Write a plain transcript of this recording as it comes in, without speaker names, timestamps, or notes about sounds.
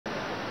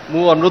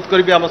मु अनुरोध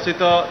करी आम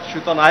सहित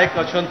श्रीयुत नायक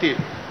अच्छा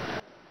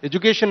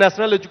एजुकेशन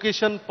नेशनल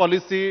एजुकेशन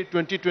पॉलिसी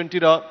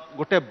 2020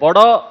 गोटे बड़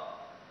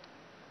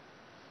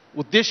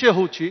उद्देश्य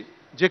होची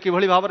जे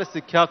किभली भाव में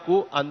शिक्षा को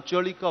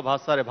आंचलिक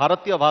भाषा रे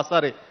भारतीय भाषा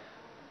रे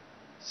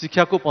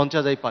शिक्षा को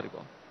पहुंचा जाई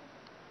पारिबो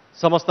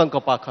समस्तंक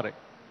पाखरे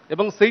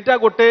एवं सेटा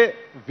गोटे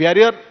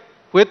बैरियर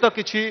हुए तो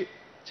किछि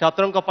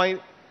छात्रंक पई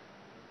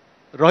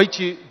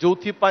रहिछि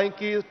जोथि पई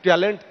कि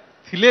टैलेंट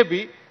थिले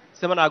भी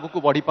से माने आगु को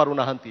बढ़ी पारु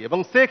नाहंती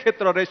एवं से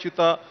क्षेत्र रे श्रीयुत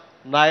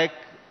नायक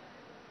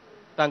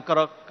तांकर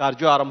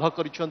कार्य आरंभ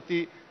करिसंती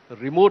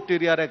रिमोट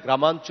एरिया रे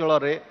ग्रामांचल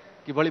रे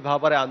किभली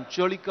भाव में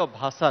आंचलिक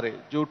भाषा रे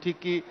जोठी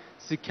की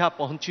शिक्षा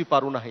पहुंची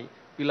पारु नाही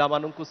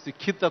पिलामानंकु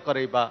शिक्षित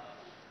करैबा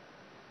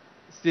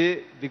से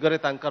दिगरे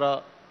तांकर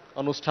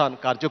अनुष्ठान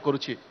कार्य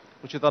करुछि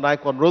उचित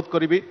नायक अनुरोध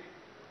करी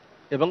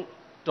एवं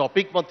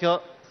टॉपिक मध्य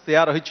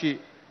सेया रही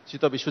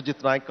चित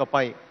विश्वजित नायक का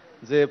पाई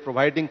जे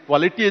providing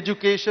quality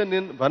education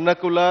in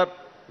vernacular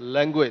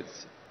language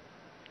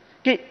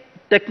कि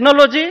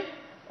टेक्नोलॉजी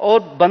और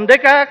बंदे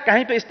का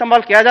कहीं पे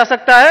इस्तेमाल किया जा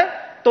सकता है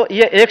तो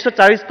ये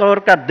 140 करोड़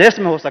का देश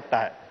में हो सकता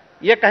है,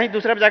 ये कहीं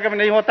दूसरे जगह में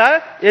नहीं होता है।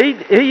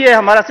 यही है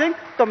हमारा सिंह,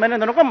 तो मैंने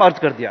दोनों को मर्ज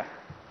कर दिया।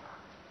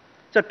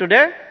 सो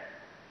टुडे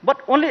बट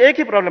ओनली एक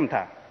ही प्रॉब्लम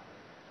था,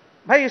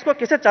 भाई इसको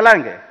किसे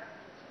चलाएंगे।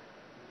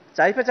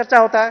 चाय पे चर्चा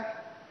होता है,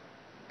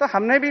 तो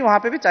हमने भी वहां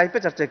पे भी चाय पे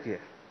चर्चा की है।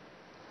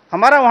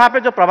 हमारा वहां पे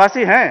जो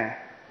प्रवासी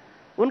हैं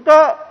उनको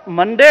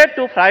Monday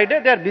to Friday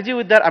they are busy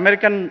with their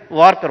American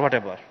work और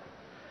व्हाटएवर,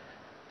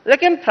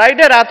 लेकिन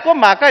फ्राइडे रात को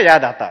माँ का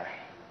याद आता है,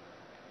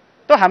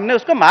 तो हमने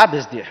उसको माँ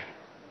भेज दिया।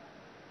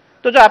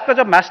 तो जो आपका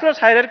जो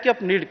मास्टर्स हायरार्की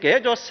ऑफ नीड के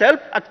जो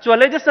सेल्फ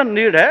एक्चुअलाइजेशन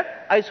नीड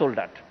है, I sold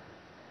that.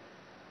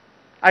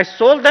 I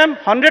sold them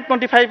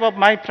 125 of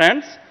my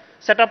friends,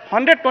 set up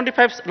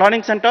 125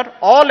 learning center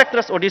all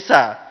across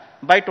Odisha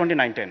by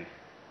 2019.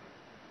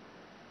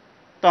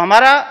 तो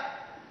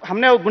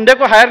हमने वो गुंडे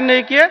को हायर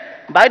नहीं किए।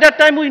 By that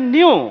time we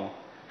knew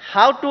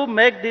how to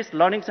make this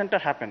learning center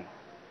happen,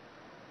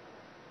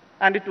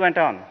 and it went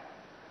on.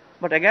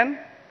 But again,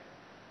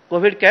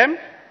 COVID came,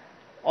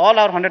 all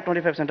our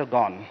 125 center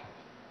gone,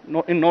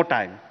 in no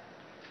time.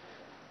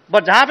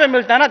 But जहां पे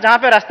मिलता है ना, जहां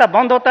पे रास्ता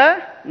बंद होता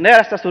है, नया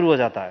रास्ता शुरू हो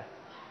जाता है।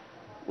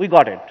 We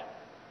got it.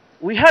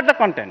 We had the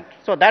content.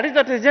 So that is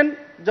the reason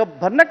जो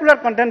vernacular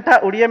content था,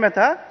 उड़िया में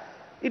था,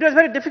 it was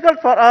very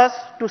difficult for us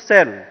to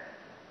sell.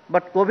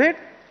 But COVID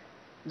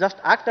just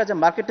act as a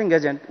marketing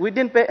agent. We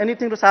didn't pay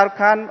anything to Shah Rukh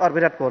Khan or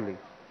Virat Kohli.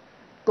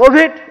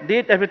 COVID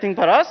did everything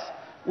for us.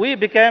 We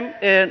became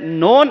a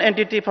known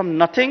entity from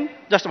nothing,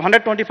 just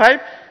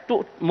 125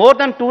 to more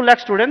than 2 lakh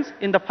students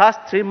in the past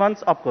 3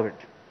 months of COVID.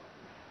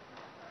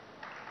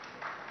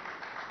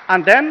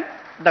 And then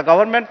the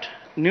government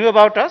knew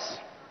about us.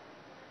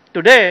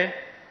 Today,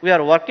 we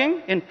are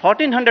working in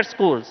 1,400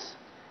 schools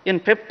in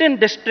 15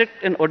 districts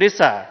in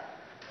Odisha,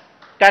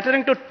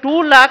 catering to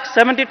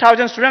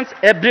 2,70,000 students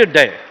every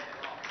day.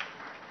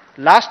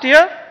 Last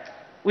year,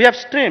 we have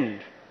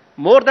streamed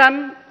more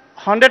than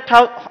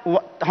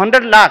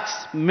 100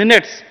 lakhs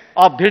minutes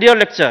of video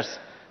lectures,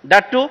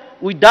 that too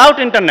without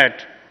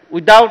internet,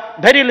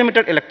 without very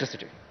limited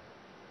electricity.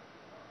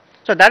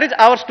 So that is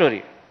our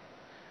story.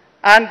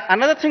 And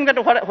another thing that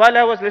while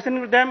I was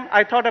listening to them,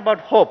 I thought about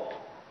hope.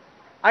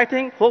 I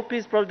think hope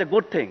is probably the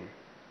good thing,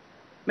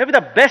 maybe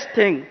the best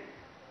thing,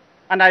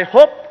 and I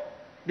hope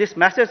this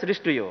message reaches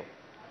to you.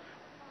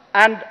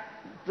 And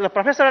the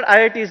professor at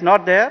IIT is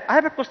not there. I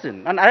have a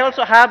question, and I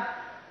also have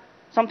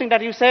something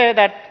that you say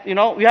that, you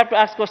know, we have to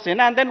ask question,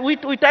 and then we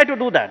try to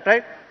do that,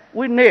 right?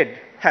 We need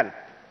help.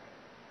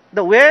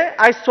 The way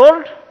I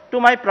sold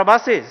to my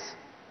Prabasis,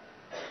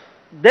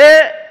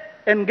 they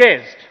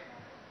engaged.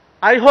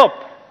 I hope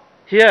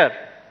here,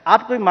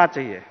 aapko bhi maa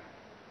chahiye.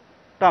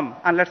 Come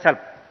and let's help.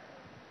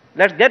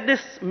 Let's get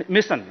this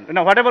mission. You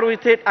know, whatever we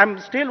think, I'm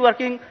still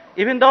working,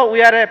 even though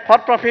we are a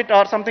for-profit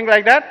or something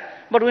like that,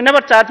 but we never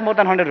charge more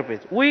than 100 rupees.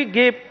 We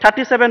give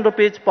 37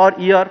 rupees per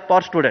year per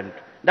student.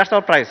 That's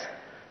our price.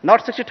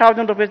 Not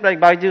 60,000 rupees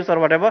like Byju's or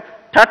whatever,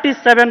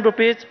 37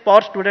 rupees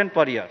per student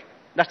per year.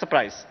 That's the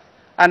price.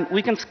 And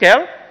we can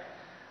scale,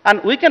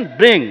 and we can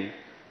bring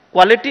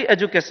quality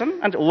education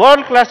and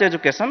world-class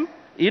education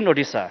in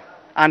Odisha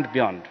and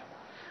beyond.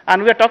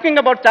 And we are talking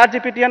about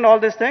ChatGPT and all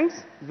these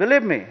things.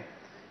 Believe me,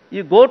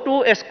 you go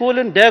to a school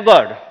in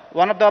Devgarh,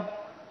 one of the,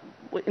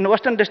 in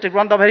Western district,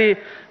 one of the very,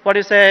 what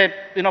you say,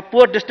 you know,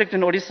 poor district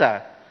in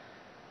Odisha.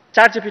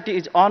 ChatGPT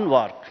is on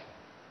work.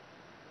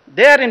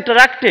 They are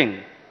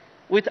interacting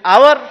with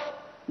our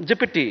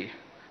GPT,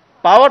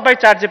 powered by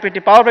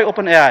ChatGPT, powered by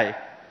OpenAI,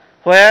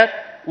 where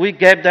we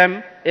gave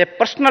them a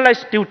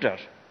personalized tutor,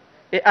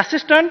 a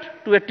assistant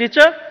to a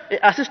teacher,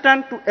 a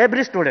assistant to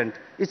every student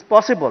is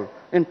possible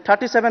in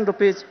 37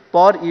 rupees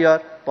per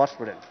year per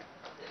student.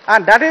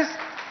 And that is,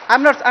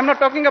 I'm not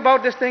talking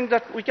about this thing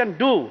that we can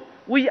do.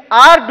 We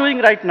are doing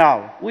right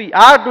now. We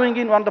are doing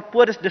in one of the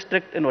poorest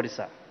districts in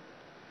Odisha.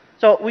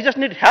 So we just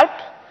need help.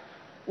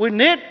 We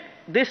need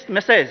this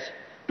message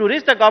to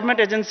reach the government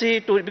agency,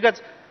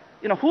 because,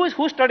 you know,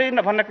 who studied in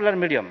a vernacular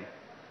medium?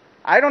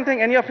 I don't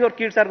think any of your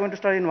kids are going to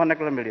study in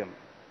vernacular medium.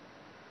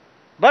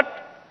 But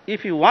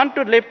if you want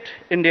to lift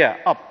India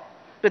up,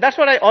 so that's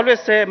what I always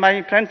say.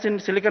 My friends in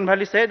Silicon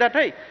Valley say that,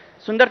 hey,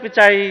 Sundar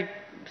Pichai,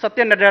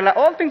 Satyara Sandhana,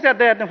 all things are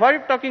there. Why are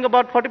you talking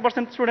about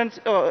 40% students,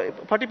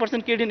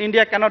 40% kid in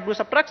India cannot do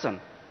subtraction?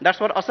 That's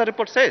what ASA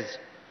report says.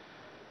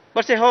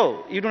 But say,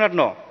 oh, you do not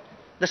know.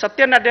 The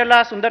Satyara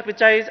Sandhana, Sundar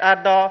Pichais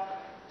are the,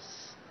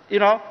 you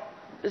know,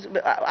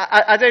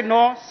 as I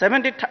know,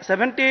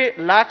 70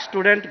 lakh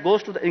student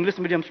goes to the English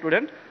medium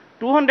student.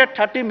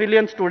 230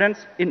 million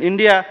students in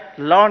India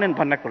learn in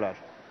vernacular.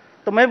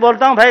 तो मैं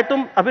बोलता हूं भाई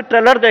तुम अभी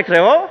trailer देख रहे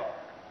हो,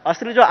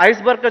 असली जो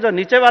आइसबर्ग का जो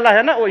नीचे वाला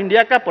है ना, वो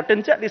इंडिया का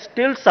potential is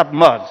still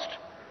submerged.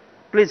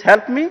 Please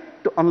help me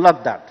to unlock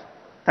that.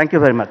 Thank you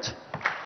very much.